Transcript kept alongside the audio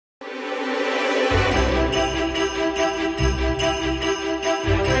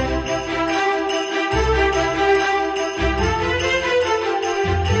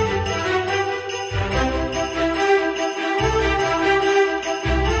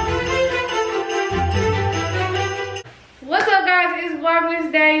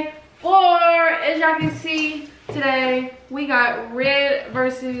Vlogmas day 4. As y'all can see, today we got green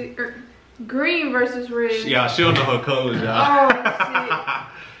versus red. Yeah, she don't know her colors, y'all. Oh shit.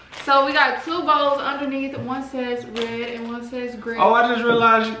 So we got 2 bowls underneath. One says red and one says green. Oh, I just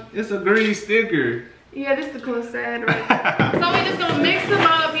realized it's a green sticker. Yeah, this is the coolest side right here. So we just gonna mix them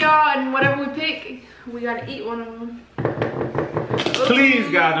up, y'all, and whatever we pick, we gotta eat one of them.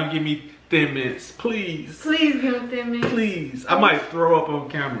 Please, God, don't give me Thin Mints. Please. Please give them Thin Mints. Please. I might throw up on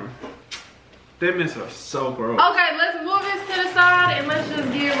camera. Thin Mints are so gross. Okay, let's move this to the side and let's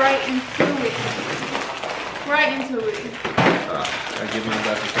just get right into it. Right into it. I get mine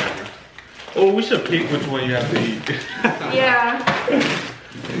back to camera. Oh, we should pick which one you have to eat. Yeah.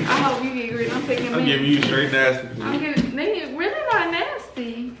 I hope you get green. I'm picking I'm giving you straight nasty food. They really not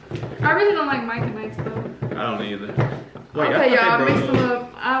nasty. I really don't like Mike and Mike's though. I don't either. Wait, okay, y'all, mix them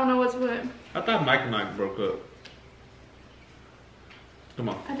up. I don't know what's what. I thought Mike and Mike broke up. Come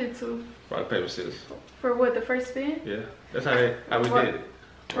on. I did too. Rock, paper, scissors. For what, the first spin? Yeah, that's how we did it.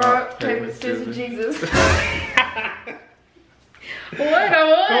 Rock, paper, scissors, Jesus. What a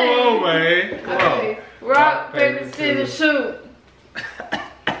one. Come on, man. Come okay. on. Rock, paper, scissors, shoot.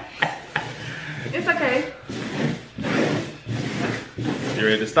 It's okay. You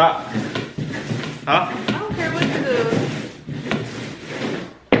ready to stop? Huh? I don't care what you do.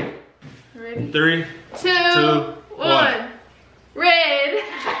 Ready? 3, 2, 1. 1. Red.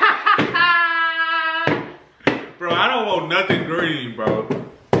 Bro, I don't want nothing green, bro.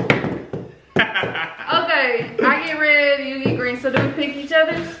 Okay, I get red, you get green. So do we pick each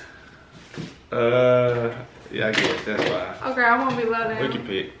other's? Yeah, I guess that's fine. Okay, I won't be low down. We can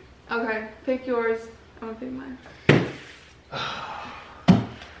pick. Okay, pick yours. I'm gonna pick mine.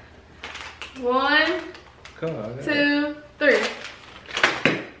 1, God, 2, 3.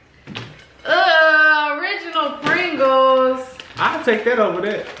 Original Pringles. I'll take that over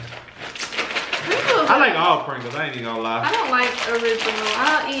there. Pringles. I like all Pringles, I ain't even gonna lie. I don't like original.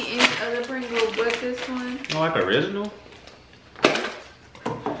 I'll eat any other Pringle but this one. You don't like original?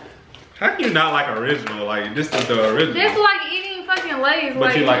 How can you not like original? Like, this is the original. This like eating fucking Lay's.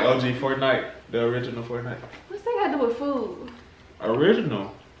 But you like OG Fortnite? The original Fortnite? What's that got to do with food?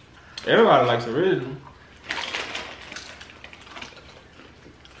 Original. Everybody likes original.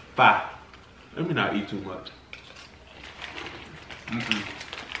 5. Let me not eat too much.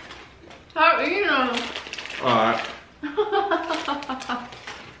 How you know? Alright.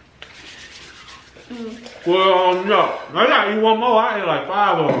 Well, no. I gotta eat one more. I ate like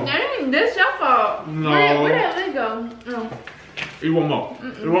 5 of them. Dang, this your fault. No. Where the hell they go? No. Eat one more.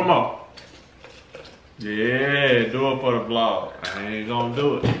 Eat one more. Yeah, do it for the vlog. I ain't gonna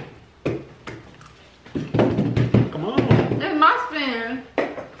do it. Come on. It's my spin.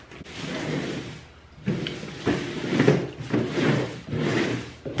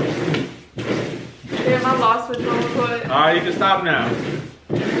 Damn, I lost which one was what. Alright, you can stop now.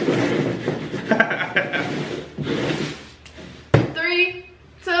 3,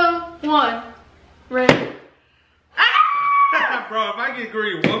 2, 1. Ready? Bro, if I get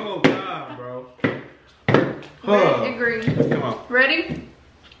green one more time, bro. Red and green. Come on. Ready?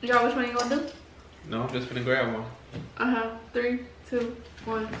 Y'all, which one you gonna do? No, I'm just finna grab one. 3, 2,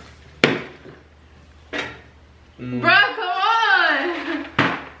 1. Mm. Bro, come on!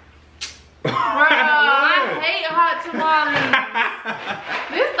 Bro, I hate hot tamales.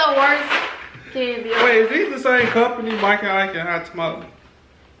 This the worst candy. Wait, is these the same company, Mike and Ike and Hot Tamale?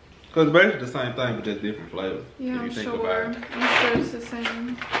 Because it's basically the same thing, but just different flavors. Yeah, if I'm you think sure. about it. I'm sure it's the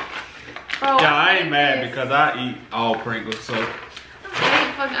same. Bro, Yeah, I ain't hate mad this. because I eat all Pringles, so.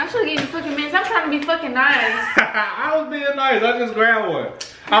 I should get you fucking mints. I'm trying to be fucking nice. I was being nice. I just grabbed one.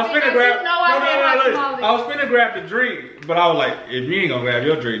 I was finna Because grab. you know I hate hot tamales. I was finna grab the drink, but I was like, if you ain't gonna grab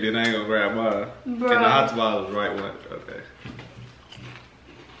your drink, then I ain't gonna grab mine. Bro. And the hot tamale was the right one. Okay.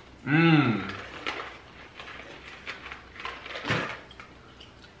 Mmm.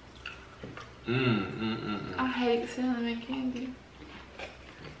 I hate cinnamon candy.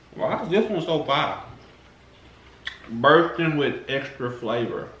 Why is this one so fire? Bursting with extra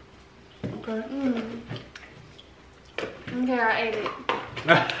flavor. Okay. Okay, I ate it.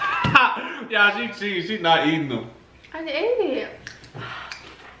 Yeah, she not eating them. I ate it.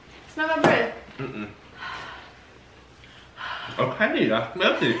 Smell my breath. Okay, I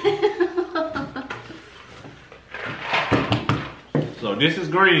smelled it. So this is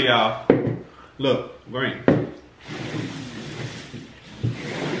green, y'all. Look, green.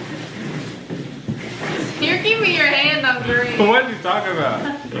 You're keeping your hand on green. What are you talking about?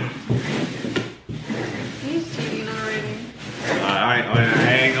 He's cheating already. I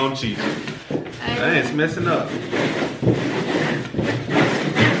ain't gonna cheat. It's messing up.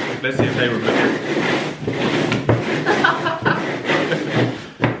 Let's see if they remember.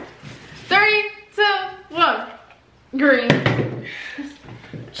 3, 2, 1. Green.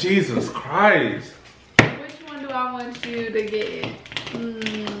 Jesus Christ. Which one do I want you to get?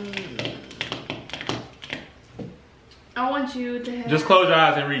 I want you to have. Just close your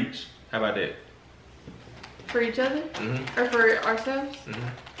eyes and reach. How about that? For each other? Or for ourselves?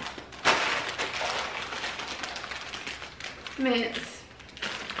 Mints.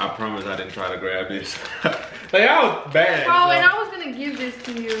 I promise I didn't try to grab this. Like, I was bad. Oh, and I was gonna give this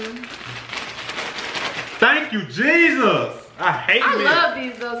to you. Thank you, Jesus. I hate mint. I love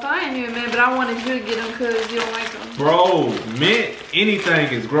these though, so I ain't even mad, but I wanted you to get them because you don't like them. Bro, mint,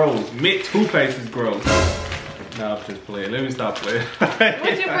 anything is gross. Mint toothpaste is gross. No, I'm just playing. Let me stop playing.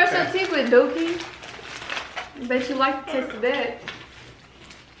 What you brush your teeth with, Dookie? Bet you like the taste of that.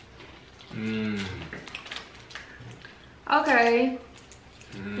 Okay.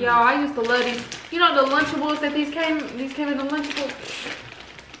 Y'all, I used to love these. You know the Lunchables that these came in the Lunchables?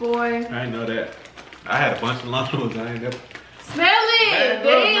 Boy. I didn't know that. I had a bunch of Lunchables. I ain't never. Smell it!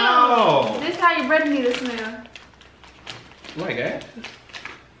 Damn! No. This how your bread need to smell. Like that?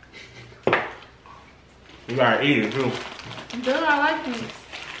 You gotta eat it too. Dude, I like these.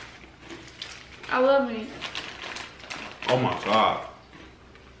 I love these. Oh my God.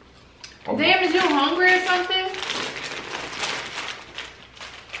 Oh Damn, is you hungry or something?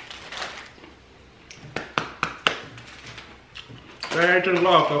 Right to the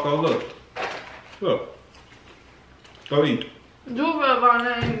log, Coco. Look. Look. Go eat. Do it, but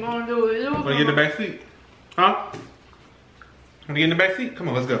I ain't gonna do it. Wanna get in the back seat? Huh? Wanna get in the back seat? Come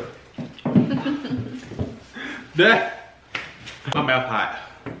on, let's go. My mouth hot.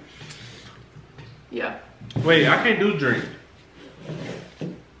 Yeah. Wait, I can't do drink.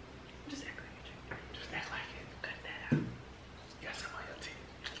 Just act like a drink. Just act like it. Cut that out. You got some on your teeth.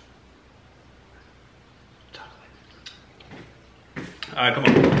 Talk like. Alright, come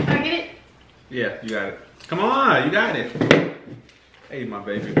on. Can I get it? Yeah, you got it. Come on, you got it. Hey, my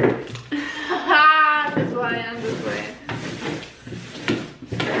baby. This way, I'm just playing.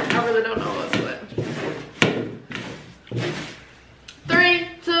 I really don't know what's what. 3,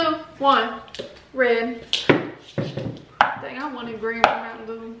 2, 1. Red. Dang, I wanted green from Mountain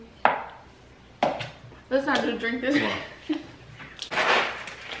Dew. Let's not just drink this.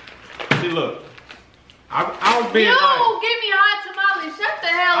 See, look. I was being You nice. give me hot tamales. Shut the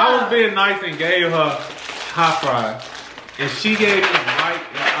hell up. I was being nice and gave her hot fries. And she gave me Mike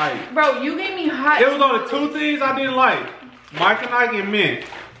and Ike. Bro, you gave me hot It was only tamales. 2 things I didn't like. Mike and Ike and mint.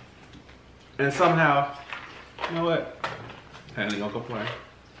 And somehow, you know what? I ain't gonna complain.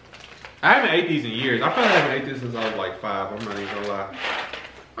 I haven't ate these in years. I probably haven't ate this since I was like 5. I'm not even gonna lie.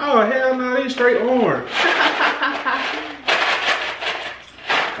 Oh, hell no, these straight orange.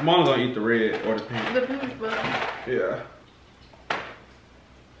 I'm only gonna eat the red or the pink. The pink one. Yeah.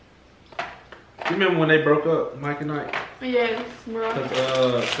 You remember when they broke up, Mike and Ike? Yes, bro.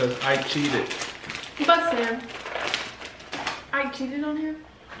 Cause Ike cheated. But Sam, I cheated on him?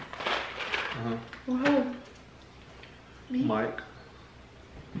 Whoa. Me? Mike.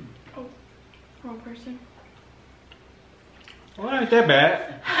 Oh, wrong person. Well, ain't that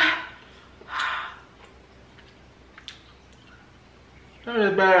bad. Not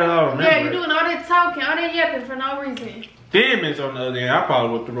as bad as I remember. Yeah, you're doing all that talking, all that yapping for no reason. Demons on the other end, I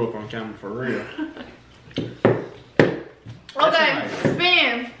probably whipped the rope on camera for real. Okay,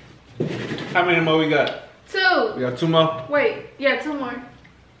 spin. How many more we got? 2. We got 2 more? Wait, yeah, 2 more.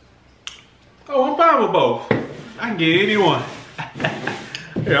 Oh, I'm fine with both. I can get anyone.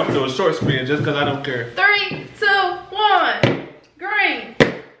 Here, I'm gonna do a short spin just because I don't care. 3, 2, 1. Green.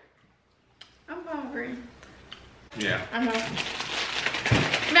 I'm going green. Yeah.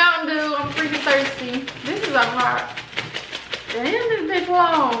 Mountain Dew, I'm freaking thirsty. This is a hot. Damn, this bitch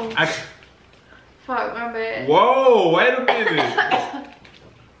long. Fuck, my bad. Whoa, wait a minute.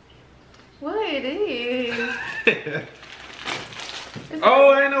 What it is?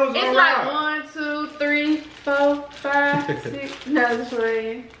 Oh, I know it's It's like 1, 2, 3, 4, 5, 6. No, this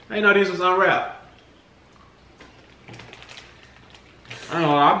way. I didn't know these was unwrapped. I don't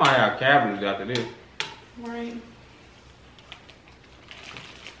know, I might have cavities after this. Right.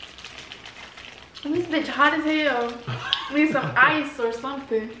 This bitch hot as hell. Need some ice or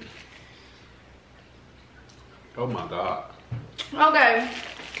something. Oh my God. Okay.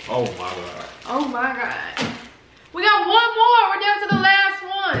 Oh my God. Oh my God. We got 1 more. We're down to the last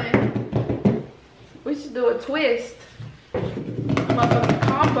one. We should do a twist. Motherfucking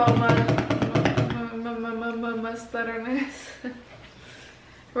combo, my stutterness.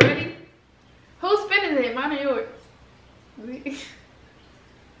 Ready? Who's spinning it? Mine or yours?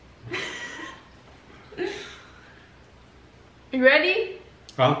 You ready?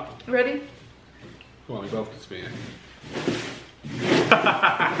 Huh? Ready? Come on, we both can spin. Come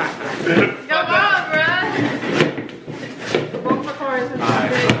on, bruh. Both my cards.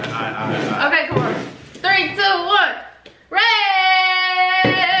 Alright. Okay, come on. 3, 2, 1. Red.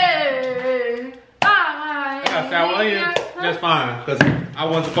 I got sour onions. That's fine, because I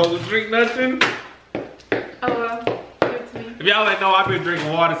wasn't supposed to drink nothing. Oh, well. Give it to me. If y'all ain't know, I've been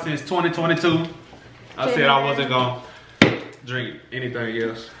drinking water since 2022. I said I wasn't going to drink anything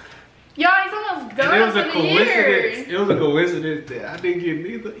else. Y'all, it's almost done. And it was a for the coincidence. year. It was a coincidence that I didn't get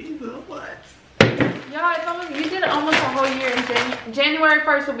either. What? Y'all, it's almost, you did almost a whole year in January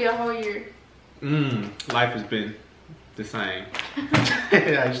 1st will be a whole year. Life has been the same.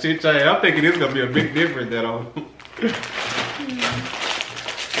 Yeah, shit changed. I'm thinking it's gonna be a big difference that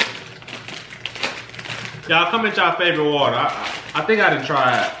Y'all comment y'all favorite water. I think I done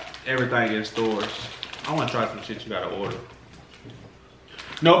tried everything in stores. I wanna try some shit you gotta order.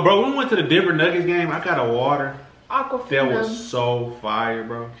 No, bro, when we went to the Denver Nuggets game, I got a water. Aquafina. That was so fire,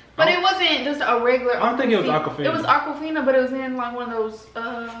 bro. But it wasn't just a regular I don't think it was Aquafina. It was Aquafina, but it was in like one of those,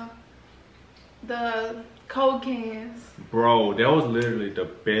 the cold cans. Bro, that was literally the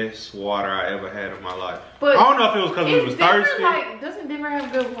best water I ever had in my life. But I don't know if it was because we was thirsty. Like, doesn't Denver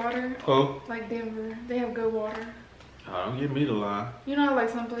have good water? Who? Like Denver, they have good water. Oh, don't give me the line. You know how like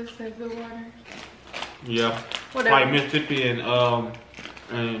some places have good water? Yeah. Whatever. Like Mississippi and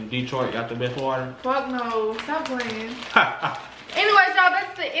Detroit got the best water. Fuck no, stop playing. Anyways, y'all,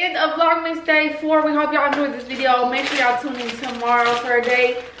 that's the end of Vlogmas Day 4. We hope y'all enjoyed this video. Make sure y'all tune in tomorrow for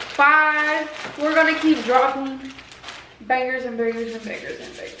day 5. We're gonna keep dropping bangers and bangers and bangers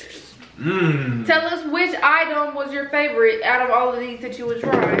and bangers. Tell us which item was your favorite out of all of these that you would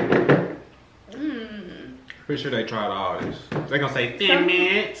try. Pretty sure they tried all this. They're gonna say 10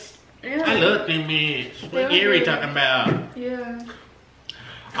 minutes. Yeah. I love 10 minutes. What Gary talking about? Yeah.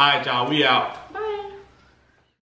 Alright, y'all, we out. Bye.